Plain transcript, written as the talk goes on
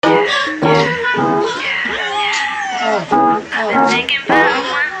thinking about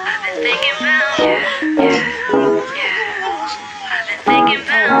one. I've been thinking about I've been thinking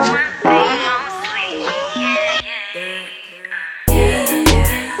about one thing mostly.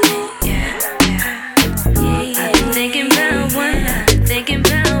 I've been thinking about one. I've been thinking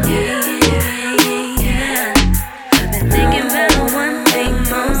about I've been thinking about one thing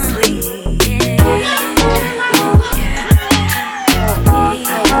mostly.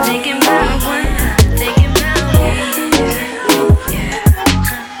 I've been thinking about one.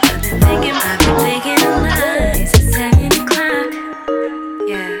 I've been thinking a lot. It's 7 o'clock.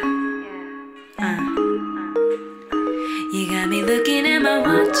 Yeah. You got me looking at my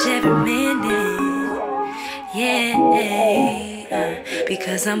watch every minute. Yeah.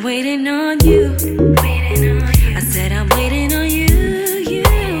 Because I'm waiting on you. I said I'm waiting on you.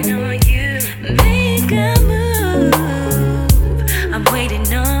 Make a move. I'm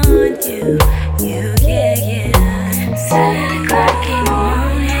waiting on you. Yeah. 7 o'clock in the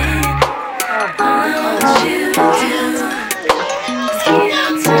morning. All I want you to do is get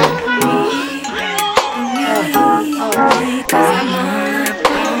on top of me, cause I'm all up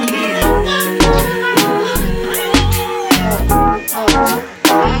on you. All up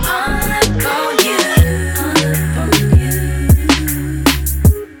on you.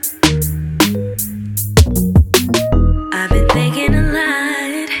 I've been thinking a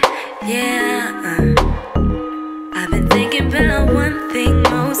lot, yeah. I've been thinking about one thing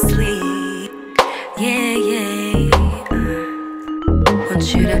mostly. Yeah. Want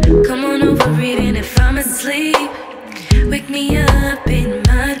you to come on over even if I'm asleep. Wake me up in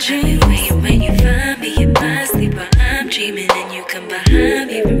my dreams. When you find me in my sleep while I'm dreaming, and you come behind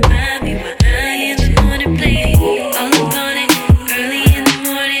me, remind me why I am the one to play. All up on it, early in the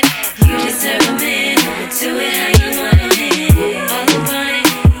morning. You deserve a man who will do it how you want it. All up on it,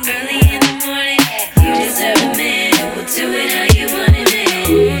 early in the morning. You deserve a man who will do it how you want it.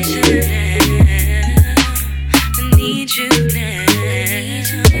 Want you now, I need you now.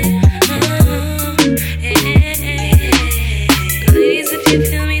 Ladies, if you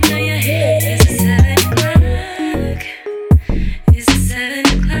feel me, throw your hands. It's 7 o'clock. It's 7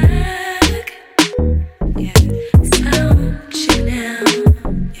 o'clock. Yeah, so I want you now.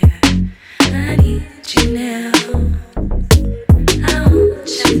 Yeah, I need you now. I want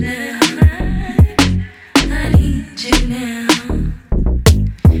you now. I need you now.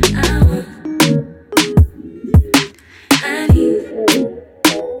 I need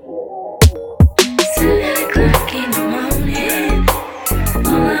 7 o'clock in the morning.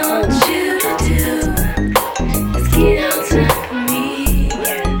 All I want you to do is get on top of me,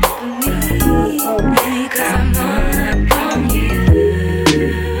 cause I'm all up on you.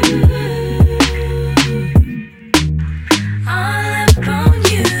 All up on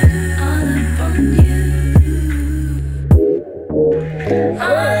you. All up on you.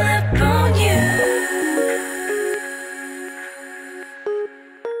 All up